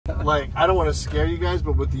like, I don't want to scare you guys,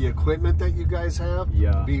 but with the equipment that you guys have,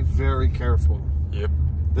 yeah, be very careful. Yep.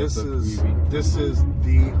 This is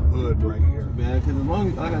the hood right here. Man, because as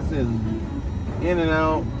long as, like I said, in and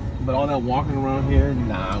out, but all that walking around here,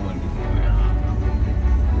 nah, I wouldn't be doing that.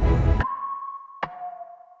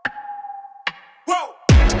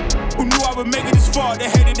 Who knew I would make it this far? They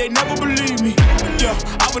hated, they never believe me. Yeah,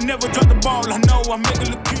 I would never drop the ball. I know I'm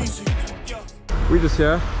making it look easy. Yeah. We're just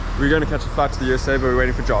here. We're going to catch a flight to the USA, but we're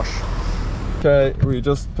waiting for Josh. Okay, we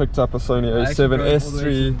just picked up a Sony A7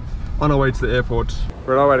 S3 on our way to the airport.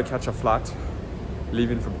 We're on our way to catch a flight,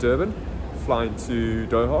 leaving from Durban, flying to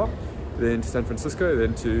Doha, then to San Francisco,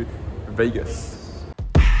 then to Vegas.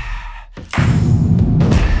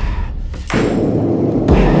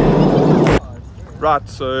 Right,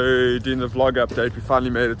 so doing the vlog update, we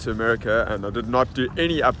finally made it to America, and I did not do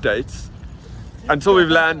any updates until we've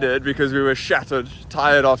landed because we were shattered,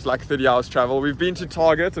 tired after like 30 hours travel. We've been to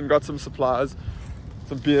Target and got some supplies,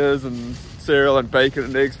 some beers and cereal and bacon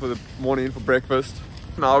and eggs for the morning for breakfast.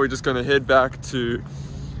 Now we're just going to head back to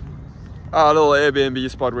our little Airbnb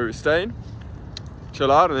spot where we're staying,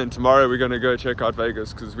 chill out, and then tomorrow we're going to go check out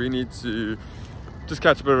Vegas because we need to just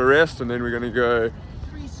catch a bit of a rest, and then we're going to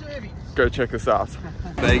go check this out.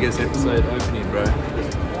 Vegas episode opening, bro.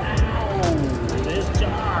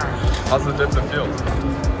 How's the depth of field?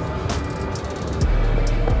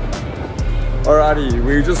 Alrighty,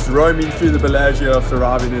 we're just roaming through the Bellagio after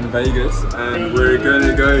arriving in Vegas, and we're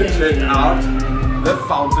gonna go check out the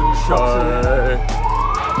fountain show.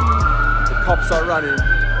 The cops are running.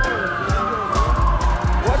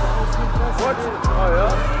 What? Oh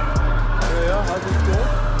yeah? Yeah, how's this going?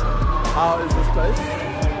 How is this place?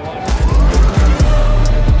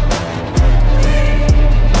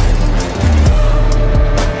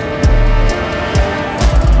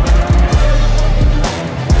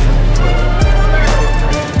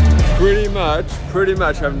 Pretty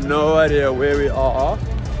much have no idea where we are,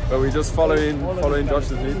 but we're just following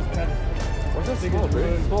Josh's lead. What's that smell, bro?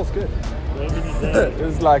 It smells good.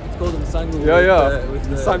 It's like, it's called Msango. Yeah, with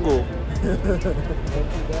the Msango.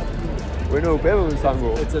 We know better than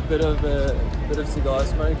Msango. It's a bit of cigar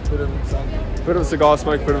smoke, bit of Msango. Bit of cigar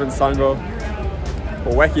smoke, bit of Msango.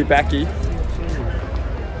 Or wacky backy.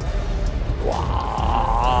 Wow.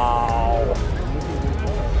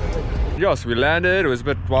 Yeah, so we landed. It was a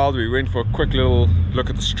bit wild. We went for a quick little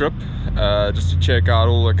look at the strip, just to check out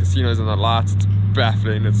all the casinos and the lights. It's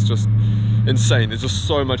baffling. It's just insane. There's just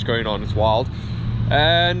so much going on. It's wild.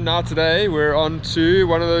 And now today we're on to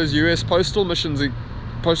one of those US postal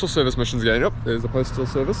service missions again. Yep, there's the postal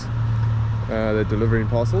service. They're delivering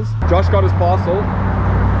parcels. Josh got his parcel.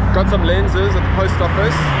 Got some lenses at the post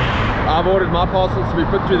office. I've ordered my parcels to be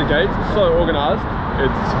put through the gate. It's so organized.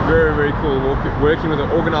 It's very, very cool working with an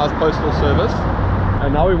organized postal service.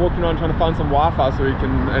 And now we're walking around trying to find some Wi-Fi so we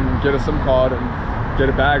can get a SIM card and get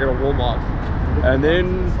a bag at a Walmart. And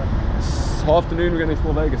then this afternoon we're going to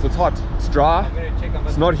explore Vegas. It's hot, it's dry,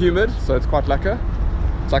 it's not humid, so it's quite lekker.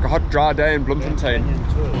 It's like a hot, dry day in Bloemfontein.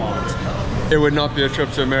 It would not be a trip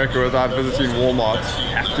to America without visiting Walmart.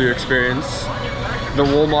 You have to experience the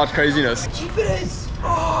Walmart craziness.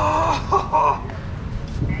 Oh,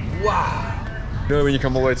 wow. You know when you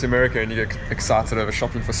come all the way to America and you get excited over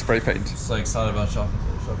shopping for spray paint? So excited about shopping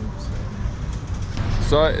for spray paint.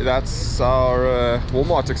 So that's our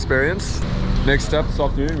Walmart experience. Next up this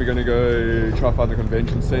afternoon we're going to go try to find the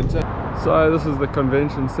convention center. So this is the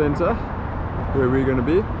convention center where we're going to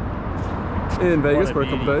be in Vegas for a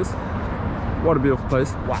couple of days. What a beautiful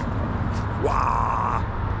place. Wow.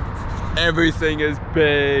 Wow. Everything is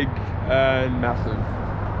big and massive.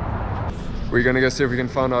 We're going to go see if we can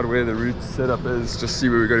find out where the route setup is, just see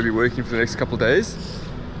where we're going to be working for the next couple of days.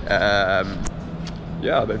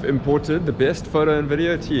 Yeah, they've imported the best photo and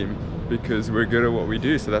video team because we're good at what we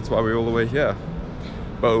do, so that's why we're all the way here.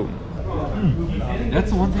 Boom. That's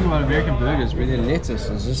the one thing about American burgers, where their lettuce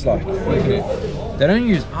is just like, okay, they don't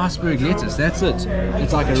use iceberg lettuce, that's it.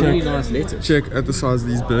 It's like a really nice lettuce. Check at the size of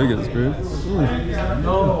these burgers, bro.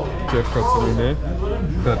 Jeff got some in there,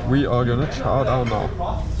 but we are going to chow down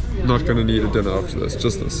now. Not going to need a dinner after this,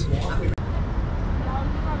 just this.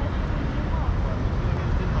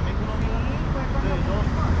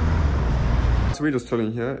 So we're just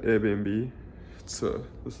chilling here, Airbnb. So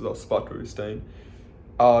this is our spot where we're staying.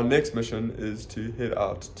 Our next mission is to head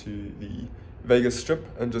out to the Vegas Strip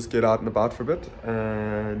and just get out and about for a bit.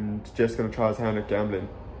 And Jeff's going to try his hand at gambling.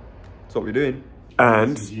 That's what we're doing.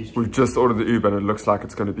 And we've just ordered the Uber and it looks like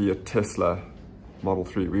it's going to be a Tesla Model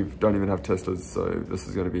 3. We don't even have Teslas, so this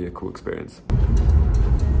is going to be a cool experience.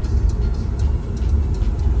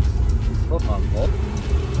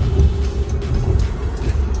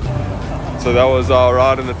 So that was our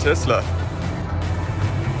ride in the Tesla.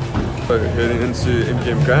 So heading into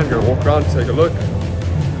MGM Grand, gonna walk around, take a look,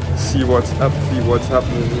 see what's up, see what's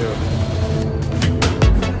happening here.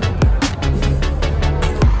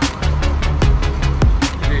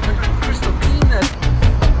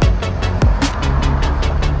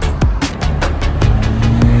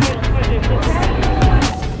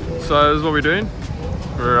 So this is what we're doing.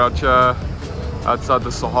 We're out here outside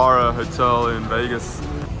the Sahara Hotel in Vegas.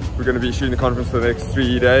 We're going to be shooting the conference for the next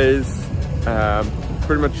 3 days.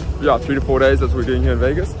 Pretty much, yeah, 3 to 4 days. That's what we're doing here in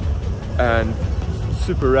Vegas. And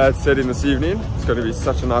super rad setting this evening. It's going to be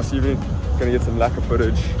such a nice evening. Going to get some lacquer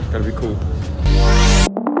footage. It's going to be cool.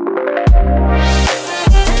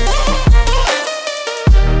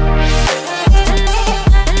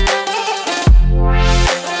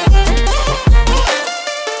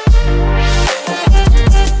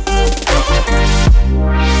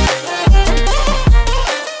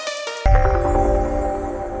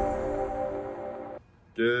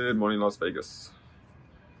 Good morning, Las Vegas.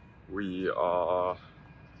 We are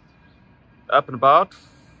up and about.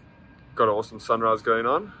 Got an awesome sunrise going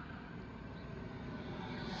on.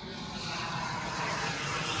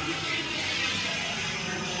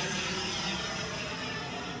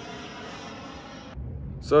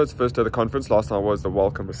 So it's the first day of the conference. Last night was the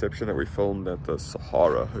welcome reception that we filmed at the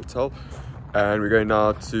Sahara Hotel. And we're going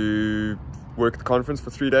now to work the conference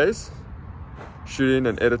for 3 days. Shooting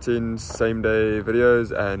and editing same day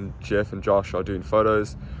videos, and Jeff and Josh are doing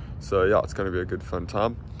photos. So yeah, it's going to be a good fun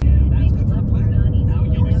time.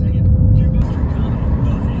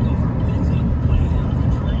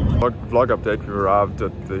 Vlog update, we've arrived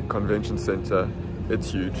at the convention center. It's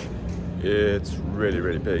huge. It's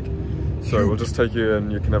really big. So we'll just take you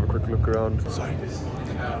and you can have a quick look around. So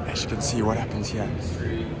as you can see, what happens here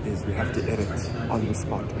is we have to edit on the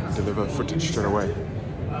spot and deliver footage straight away.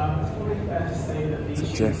 So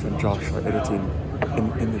Jeff and Josh are editing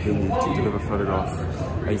in the venue to deliver photographs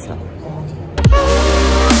ASAP.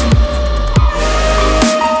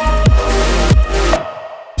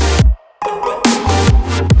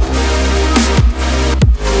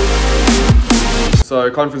 So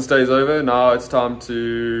conference day is over. Now it's time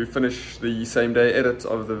to finish the same day edit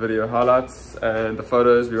of the video highlights and the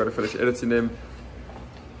photos. We've got to finish editing them,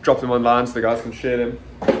 drop them online so the guys can share them,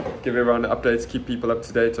 give everyone updates, keep people up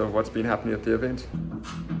to date on what's been happening at the event.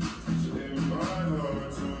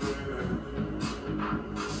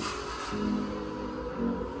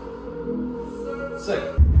 Sick.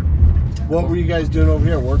 What were you guys doing over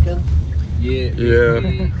here? Working? Yeah.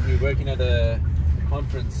 We're working at a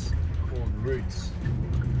conference called Roots.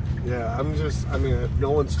 Yeah, I mean, if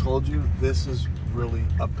no one's told you, this is really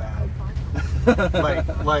a bad. like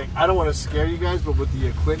I don't want to scare you guys, but with the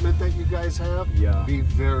equipment that you guys have, yeah, be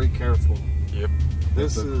very careful. Yep.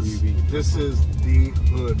 This is the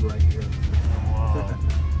hood right here. Wow.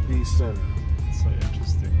 The center. So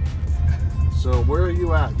interesting. So where are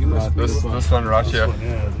you at? You must be This one right here.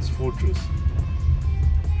 Yeah, this fortress.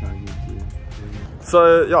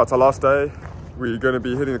 So yeah, it's our last day. We're going to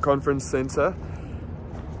be hitting the conference center.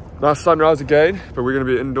 Nice sunrise again, but we're going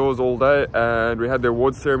to be indoors all day, and we had the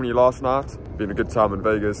awards ceremony last night. Been a good time in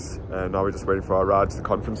Vegas, and now we're just waiting for our ride to the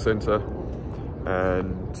conference center.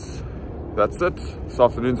 And that's it. This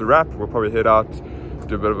afternoon's a wrap. We'll probably head out,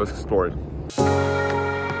 do a bit of exploring.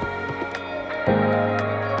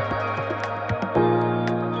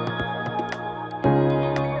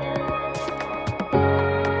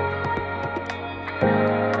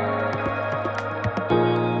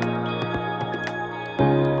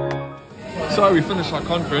 So we finished our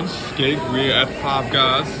conference gig. We're at Five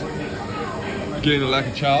Guys, getting a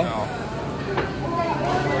lacquer chow.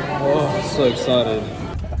 Oh, so excited.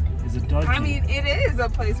 Is it dodgy? I mean, it is a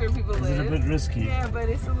place where people live. Is it a bit risky? Yeah, but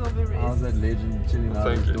it's a little bit risky. How's that legend chilling out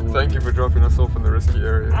Thank the you. door? Thank you for dropping us off in the risky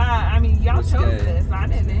area. I mean, y'all Risky. chose this. I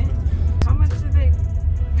didn't. How much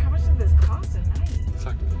did this cost a night? It's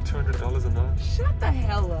like $200 a night. Shut the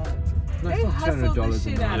hell up. No, They it's not hustled $200 this a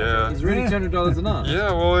shit night. out Yeah. of It's really $200 a night.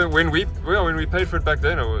 Yeah, well, when we paid for it back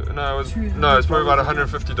then, it was probably about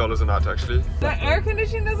 $150 a night actually. The air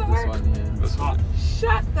conditioning doesn't This work? one, yeah. This one.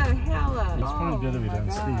 Shut the hell up. It's probably better we my don't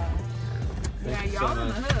God. sleep. Yeah, y'all in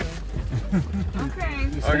the hood. Okay.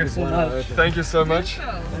 Okay, so much. thank you so much.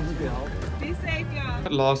 Be safe,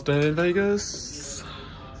 y'all. Last day in Vegas.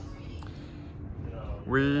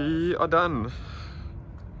 We are done.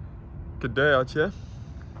 Good day out here.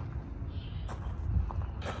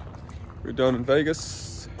 We're down in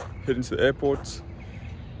Vegas, heading to the airport.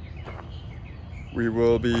 We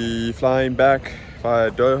will be flying back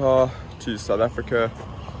via Doha to South Africa.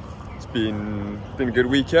 It's been a good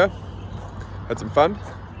week here. Had some fun.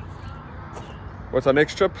 what's our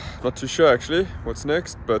next trip? Not too sure actually what's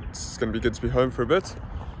next, but it's gonna be good to be home for a bit.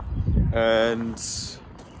 And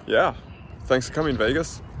yeah, thanks for coming,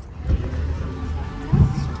 Vegas.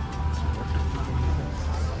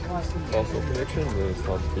 Last connection, then it's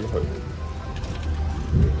time to be home.